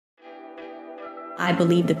I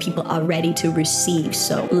believe the people are ready to receive.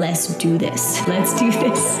 So let's do this. Let's do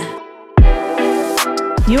this.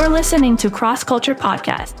 You're listening to Cross Culture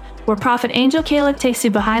Podcast, where Prophet Angel Caleb takes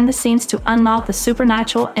you behind the scenes to unlock the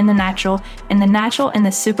supernatural in the natural and the natural in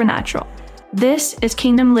the supernatural. This is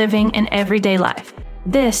kingdom living in everyday life.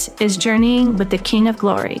 This is journeying with the King of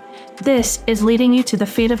Glory. This is leading you to the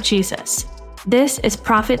feet of Jesus. This is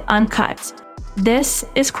Prophet Uncut. This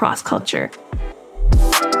is Cross Culture.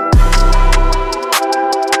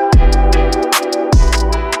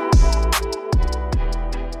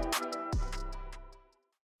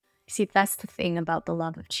 See, that's the thing about the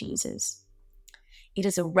love of Jesus. It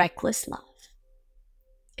is a reckless love.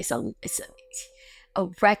 It's a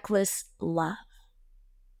reckless love.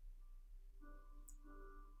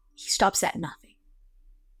 He stops at nothing.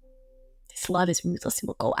 His love is ruthless. He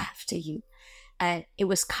will go after you. And it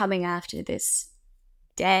was coming after this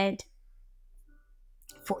dead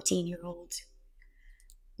 14-year-old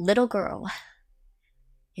little girl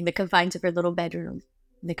in the confines of her little bedroom,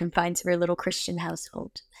 in the confines of her little Christian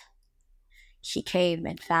household. She came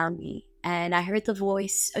and found me, and I heard the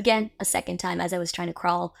voice again a second time as I was trying to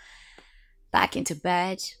crawl back into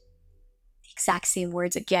bed. The exact same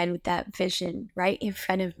words again, with that vision right in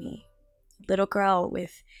front of me. Little girl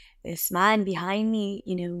with this man behind me,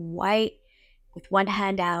 white, with one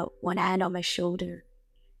hand out, one hand on my shoulder,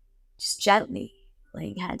 just gently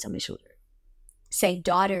laying hands on my shoulder, saying,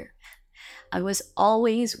 "Daughter, I was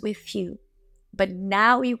always with you, but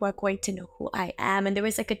now you are going to know who I am." And there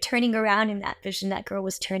was like a turning around in that vision. That girl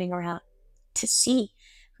was turning around to see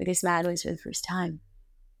who this man was for the first time.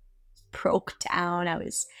 Broke down.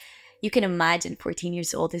 You can imagine 14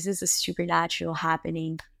 years old. This is a supernatural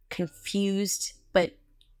happening. Confused, but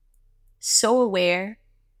so aware.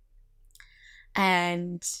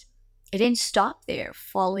 And it didn't stop there.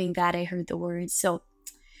 Following that, I heard the words. So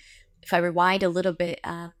if I rewind a little bit,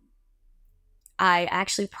 I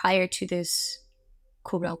actually, prior to this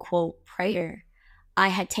quote-unquote prayer, I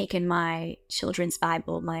had taken my children's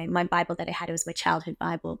Bible, my Bible that I had. It was my childhood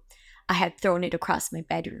Bible. I had thrown it across my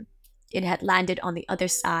bedroom. It had landed on the other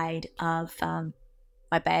side of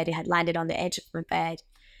my bed. It had landed on the edge of my bed,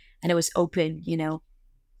 and it was open,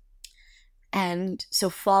 And so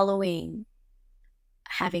following,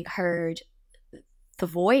 having heard the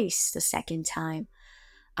voice the second time,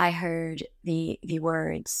 I heard the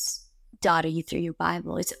words, "Daughter, you threw your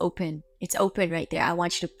Bible. It's open. It's open right there. I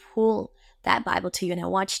want you to pull that Bible to you, and I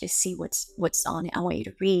want you to see what's on it. I want you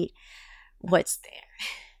to read what's there."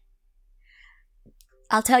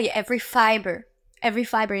 I'll tell you, every fiber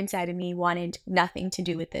inside of me wanted nothing to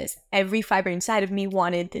do with this. Every fiber inside of me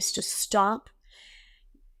wanted this to stop.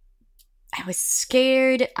 I was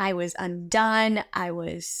scared. I was undone. It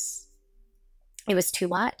was too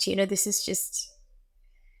much. This is just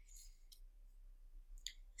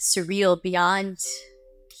surreal beyond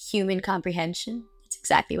human comprehension. It's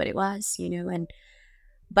exactly what it was,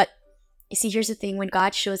 but you see, here's the thing. When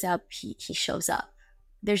God shows up, he shows up.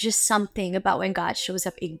 There's just something about when God shows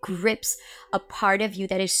up. It grips a part of you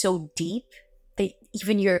that is so deep that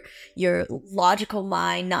even your logical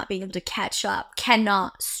mind, not being able to catch up,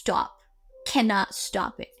 cannot stop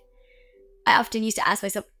it. I often used to ask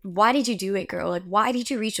myself, why did you do it, girl? Like, why did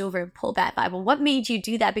you reach over and pull that Bible? What made you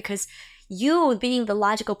do that? Because you, being the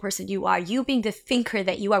logical person you are, you being the thinker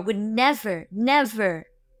that you are, would never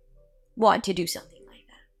want to do something like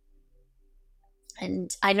that.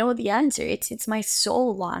 And I know the answer. It's my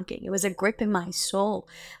soul longing. It was a grip in my soul.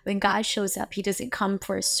 When God shows up, he doesn't come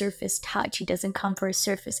for a surface touch. He doesn't come for a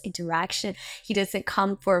surface interaction. He doesn't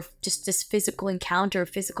come for just this physical encounter,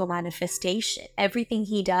 physical manifestation. Everything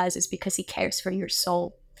he does is because he cares for your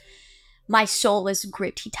soul. My soul was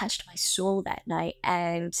gripped. He touched my soul that night,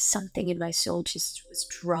 and something in my soul just was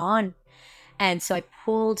drawn. And so I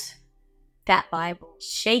pulled that Bible,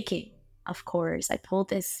 shaking, of course. I pulled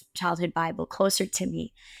this childhood Bible closer to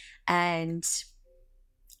me, and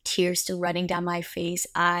tears still running down my face,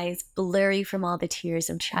 eyes blurry from all the tears.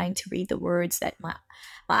 I'm trying to read the words that my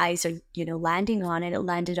eyes are, landing on, and it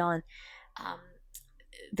landed on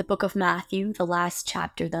the book of Matthew, the last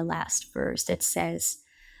chapter, the last verse. It says,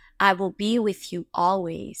 "I will be with you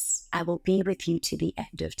always. I will be with you to the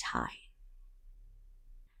end of time."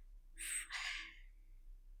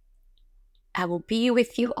 I will be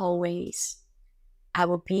with you always. I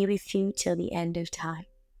will be with you till the end of time.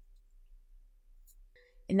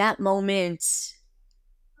 In that moment,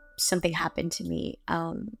 something happened to me.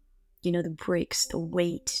 The bricks, the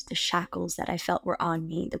weight, the shackles that I felt were on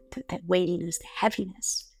me, that weightiness, the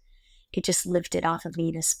heaviness, it just lifted off of me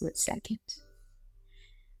in a split second.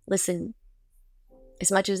 Listen,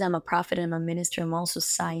 as much as I'm a prophet and I'm a minister, I'm also a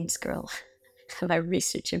science girl. by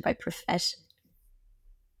research and by profession.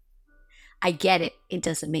 I get it. It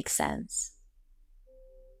doesn't make sense.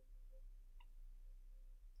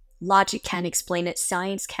 Logic can't explain it.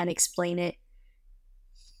 Science can't explain it.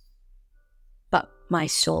 But my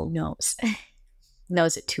soul knows.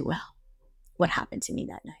 Knows it too well. What happened to me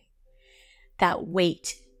that night. That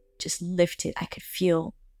weight just lifted. I could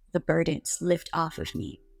feel the burdens lift off of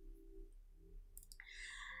me.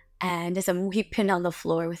 And as I'm weeping on the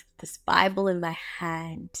floor with this Bible in my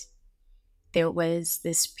hand, there was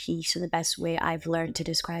this peace, and the best way I've learned to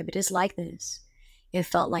describe it is like this. It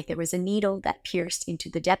felt like there was a needle that pierced into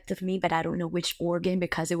the depth of me, but I don't know which organ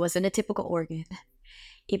because it wasn't a typical organ.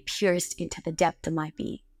 It pierced into the depth of my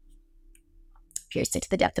being. Pierced into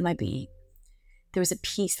the depth of my being. There was a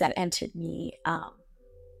peace that entered me that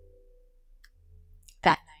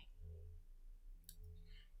night.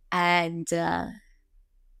 And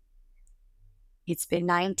it's been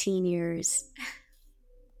 19 years.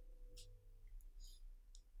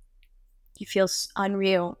 It feels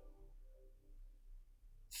unreal.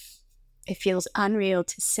 It feels unreal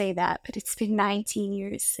to say that, but it's been 19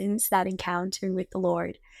 years since that encounter with the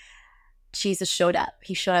Lord. Jesus showed up.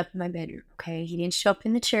 He showed up in my bedroom, okay? He didn't show up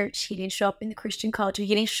in the church. He didn't show up in the Christian culture.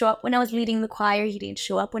 He didn't show up when I was leading the choir. He didn't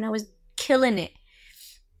show up when I was killing it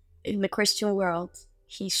in the Christian world.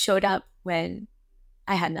 He showed up when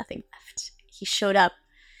I had nothing left. He showed up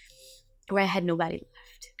where I had nobody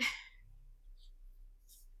left.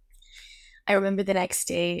 I remember the next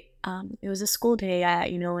day, it was a school day,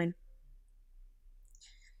 and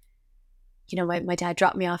my dad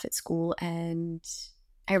dropped me off at school, and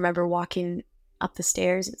I remember walking up the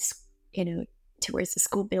stairs, towards the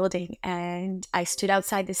school building, and I stood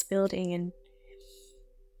outside this building, and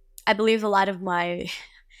I believe a lot of my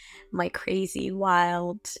crazy,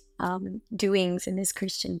 wild doings in this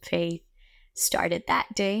Christian faith started that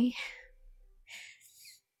day.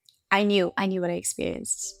 I knew what I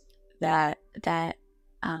experienced that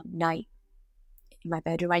night in my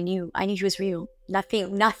bedroom. I knew he was real.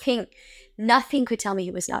 Nothing could tell me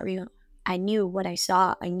he was not real. I knew what I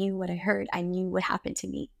saw. I knew what I heard. I knew what happened to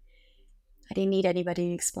me. I didn't need anybody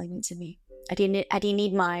to explain it to me. I didn't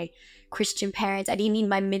need my Christian parents. I didn't need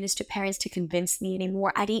my minister parents to convince me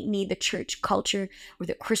anymore. I didn't need the church culture or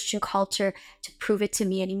the Christian culture to prove it to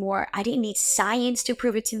me anymore. I didn't need science to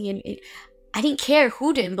prove it to me. I didn't care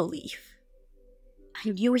who didn't believe. I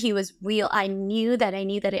knew he was real. I knew that.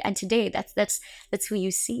 And today, that's who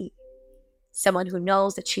you see. Someone who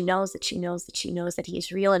knows that she knows that she knows that she knows that he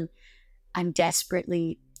is real. And I'm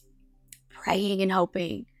desperately praying and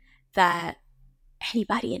hoping that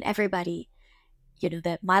anybody and everybody,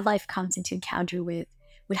 that my life comes into encounter with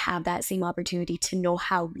would have that same opportunity to know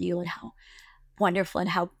how real and how wonderful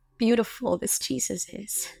and how beautiful this Jesus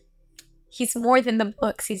is. He's more than the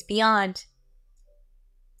books. He's beyond.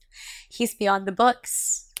 He's beyond the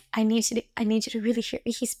books. I need you to really hear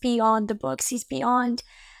me. He's beyond the books. He's beyond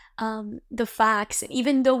the facts. And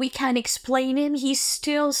even though we can't explain him, he's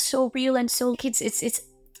still so real and so it's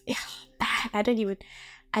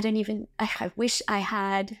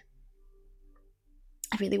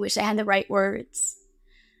I really wish I had the right words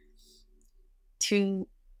to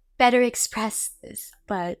better express this,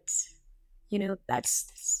 but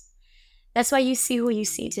that's why you see who you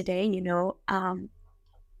see today.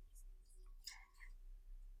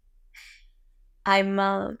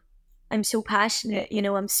 I'm so passionate,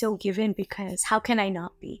 I'm so given, because how can I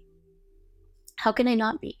not be? How can I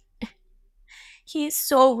not be? He is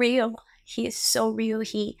so real. He is so real.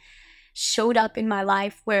 He showed up in my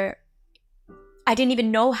life where I didn't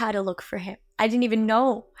even know how to look for him. I didn't even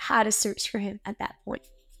know how to search for him at that point.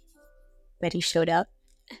 But he showed up.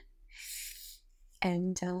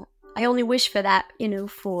 And I only wish for that,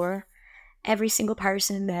 for every single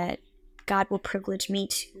person that God will privilege me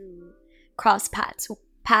to cross paths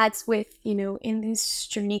with, in this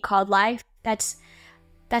journey called life. That's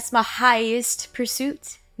my highest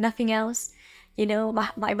pursuit. Nothing else.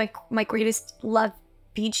 My greatest love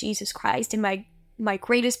be Jesus Christ, and my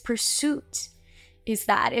greatest pursuit is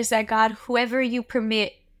that God, whoever you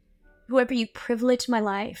privilege my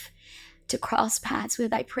life to cross paths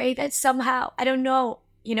with, I pray that somehow, I don't know,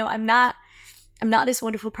 I'm not this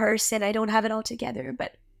wonderful person. I don't have it all together,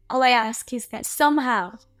 but all I ask is that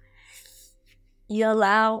somehow you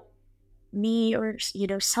allow me, or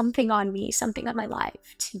something on my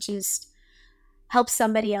life, to just help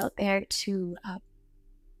somebody out there to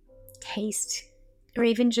taste, or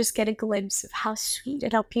even just get a glimpse of how sweet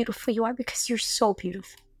and how beautiful you are, because you're so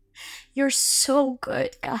beautiful. You're so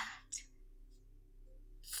good, God.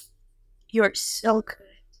 You're so good.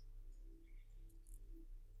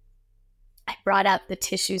 I brought out the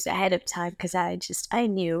tissues ahead of time because I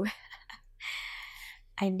knew.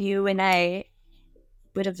 I knew when I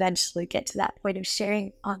would eventually get to that point of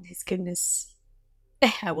sharing on His goodness,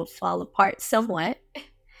 I will fall apart somewhat.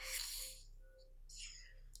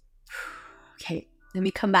 Okay, let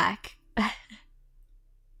me come back.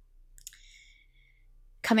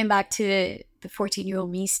 Coming back to the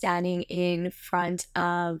 14-year-old me standing in front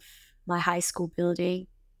of my high school building,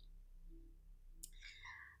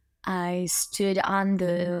 I stood on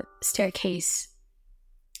the staircase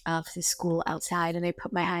of the school outside and I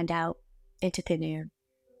put my hand out into thin air.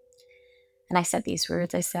 And I said these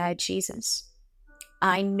words. I said, Jesus,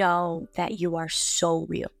 I know that you are so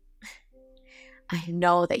real. I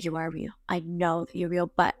know that you are real. I know that you're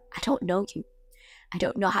real, but I don't know you. I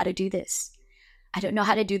don't know how to do this. I don't know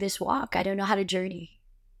how to do this walk. I don't know how to journey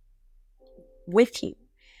with you.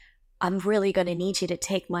 I'm really going to need you to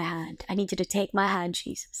take my hand. I need you to take my hand,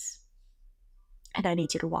 Jesus. And I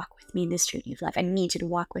need you to walk with me in this journey of life. I need you to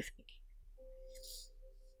walk with me.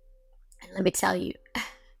 And let me tell you,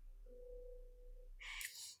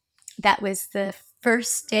 that was the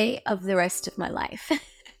first day of the rest of my life.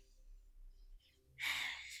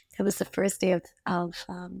 That was the first day of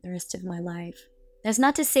the rest of my life. That's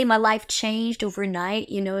not to say my life changed overnight.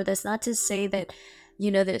 That's not to say that,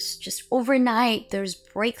 there's just overnight, there's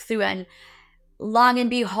breakthrough. And long and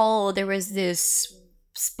behold, there was this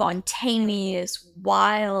spontaneous,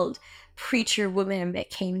 wild preacher woman that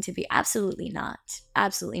came to be. Absolutely not.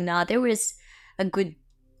 Absolutely not. There was a good,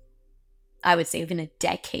 I would say, even a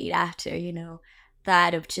decade after,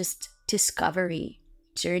 that of just discovery,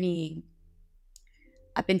 journeying.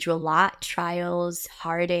 I've been through a lot, trials,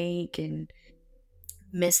 heartache, and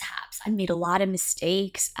mishaps. I made a lot of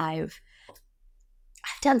mistakes. I've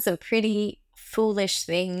done some pretty foolish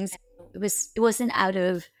things. It wasn't out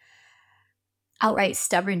of outright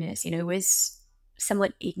stubbornness, it was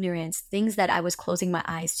somewhat ignorance, things that I was closing my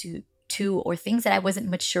eyes to, or things that I wasn't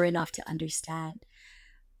mature enough to understand.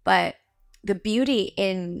 But the beauty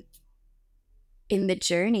in the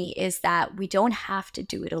journey is that we don't have to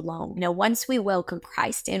do it alone. Once we welcome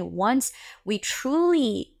Christ in, once we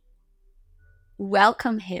truly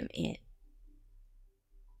welcome Him in,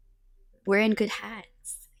 we're in good hands.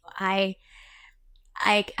 I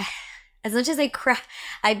as much as I cry,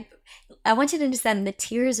 I want you to understand the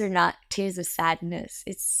tears are not tears of sadness.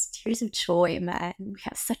 It's tears of joy, man. We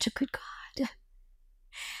have such a good God.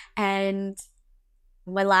 And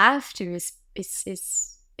my laughter is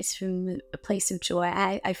from a place of joy.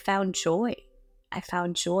 I found joy. I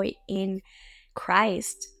found joy in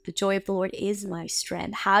Christ. The joy of the Lord is my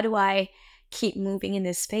strength. How do I keep moving in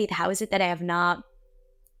this faith? How is it that I have not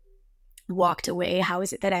walked away? How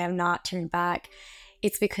is it that I have not turned back?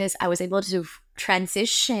 It's because I was able to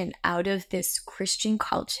transition out of this Christian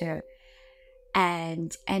culture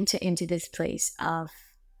and enter into this place of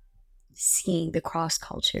seeing the cross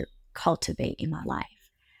culture cultivate in my life.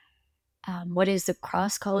 What is the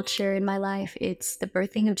cross culture in my life? It's the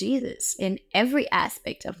birthing of Jesus in every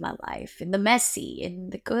aspect of my life, in the messy, in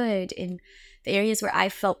the good, in the areas where I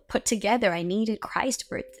felt put together. I needed Christ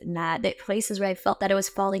birthed in that. The places where I felt that I was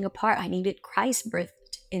falling apart, I needed Christ birthed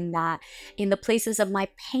in that. In the places of my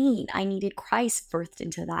pain, I needed Christ birthed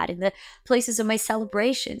into that. In the places of my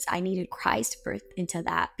celebrations, I needed Christ birthed into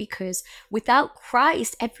that. Because without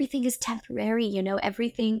Christ, everything is temporary.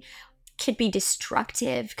 Everything could be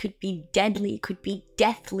destructive, could be deadly, could be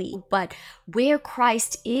deathly. But where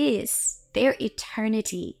Christ is, there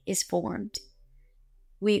eternity is formed.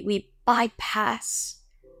 We bypass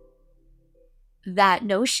that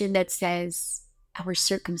notion that says our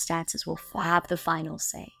circumstances will have the final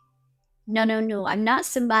say. No. I'm not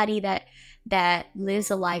somebody that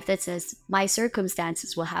lives a life that says my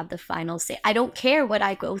circumstances will have the final say. I don't care what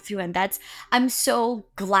I go through, and I'm so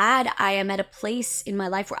glad I am at a place in my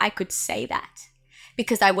life where I could say that,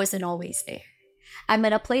 because I wasn't always there. I'm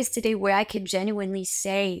at a place today where I can genuinely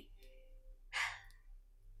say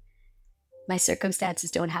my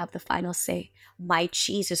circumstances don't have the final say. My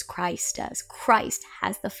Jesus Christ does. Christ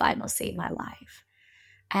has the final say in my life.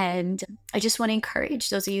 And I just want to encourage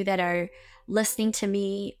those of you that are listening to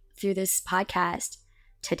me through this podcast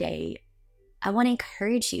today. I want to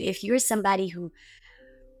encourage you, if you're somebody who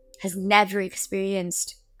has never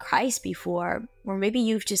experienced Christ before, or maybe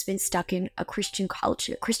you've just been stuck in a Christian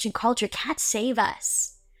culture. Christian culture can't save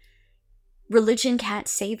us. Religion can't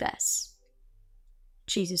save us.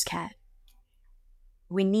 Jesus can.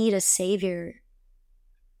 We need a Savior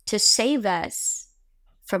to save us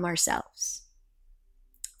from ourselves,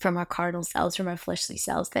 from our carnal selves, from our fleshly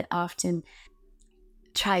selves that often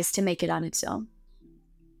tries to make it on its own.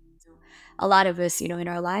 a lot of us, in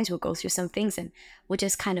our lives, will go through some things and we'll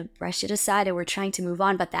just kind of brush it aside and we're trying to move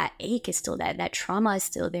on. But that ache is still there. That trauma is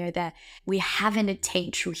still there, that we haven't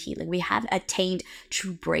attained true healing. We haven't attained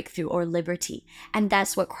true breakthrough or liberty. And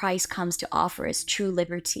that's what Christ comes to offer us, true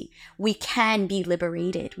liberty. We can be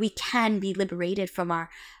liberated. We can be liberated from our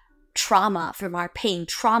trauma, from our pain.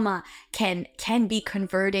 Trauma can be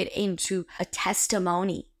converted into a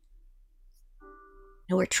testimony,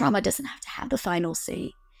 where trauma doesn't have to have the final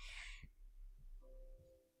say.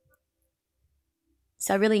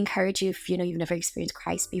 So I really encourage you, if you've never experienced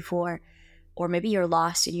Christ before, or maybe you're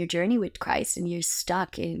lost in your journey with Christ and you're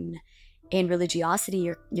stuck in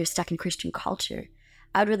religiosity, you're stuck in Christian culture,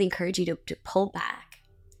 I would really encourage you to pull back.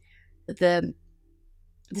 The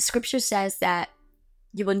scripture says that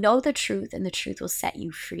you will know the truth and the truth will set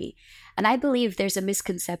you free. And I believe there's a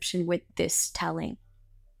misconception with this telling.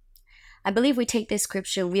 I believe we take this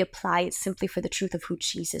scripture and we apply it simply for the truth of who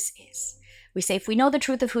Jesus is. We say, if we know the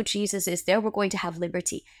truth of who Jesus is, there we're going to have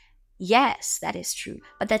liberty. Yes, that is true,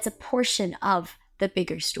 but that's a portion of the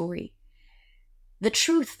bigger story. The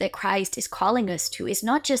truth that Christ is calling us to is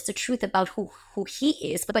not just the truth about who he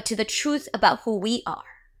is, but to the truth about who we are.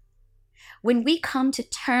 When we come to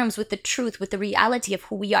terms with the truth, with the reality of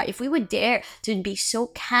who we are, if we would dare to be so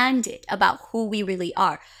candid about who we really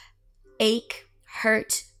are, ache,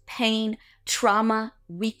 hurt, pain, trauma,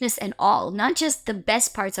 weakness, and all, not just the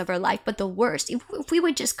best parts of our life, but the worst. If we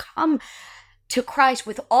would just come to Christ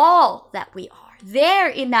with all that we are, there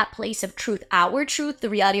in that place of truth, our truth, the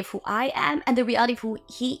reality of who I am, and the reality of who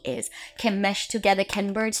he is, can mesh together,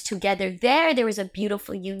 can merge together. There is a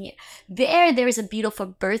beautiful union. There is a beautiful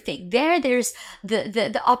birthing. There's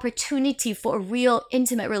the opportunity for a real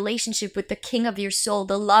intimate relationship with the King of your soul,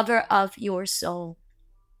 the lover of your soul.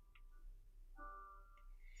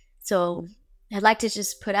 So I'd like to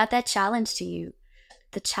just put out that challenge to you,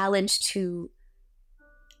 the challenge to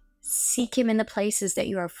seek him in the places that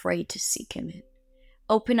you are afraid to seek him in.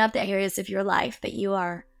 Open up the areas of your life that you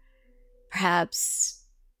are perhaps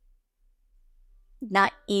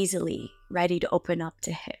not easily ready to open up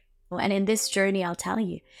to him. And in this journey, I'll tell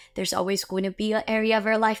you, there's always going to be an area of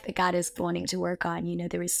our life that God is wanting to work on.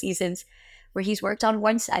 There were seasons where he's worked on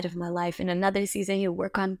one side of my life, and another season he'll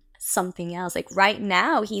work on something else. Like right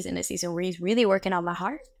now, he's in a season where he's really working on my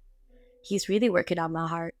heart. He's really working on my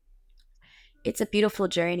heart. It's a beautiful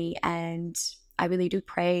journey, and I really do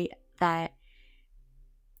pray that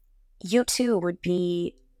you too would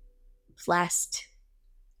be blessed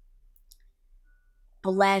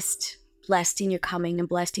in your coming and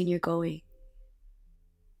blessed in your going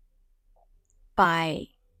by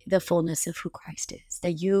the fullness of who Christ is,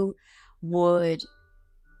 that you would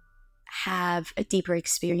have a deeper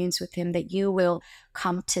experience with him, that you will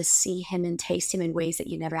come to see him and taste him in ways that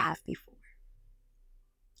you never have before.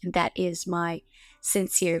 And that is my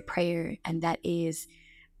sincere prayer, and that is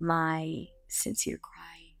my sincere cry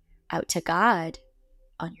out to God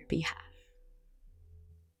on your behalf.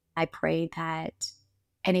 I pray that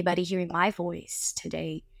anybody hearing my voice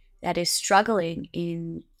today that is struggling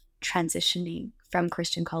in transitioning from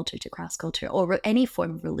Christian culture to cross culture, or any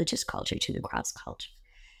form of religious culture to the cross culture,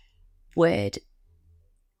 would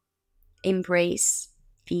embrace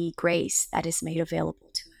the grace that is made available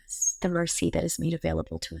to us, the mercy that is made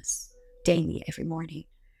available to us daily, every morning,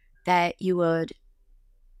 that you would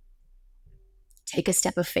take a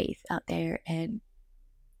step of faith out there and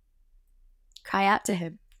cry out to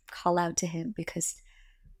him, call out to him, because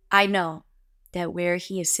I know that where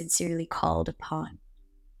he is sincerely called upon,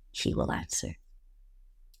 he will answer.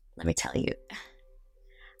 Let me tell you,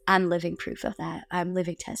 I'm living proof of that. I'm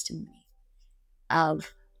living testimony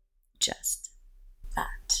of just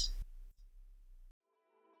that.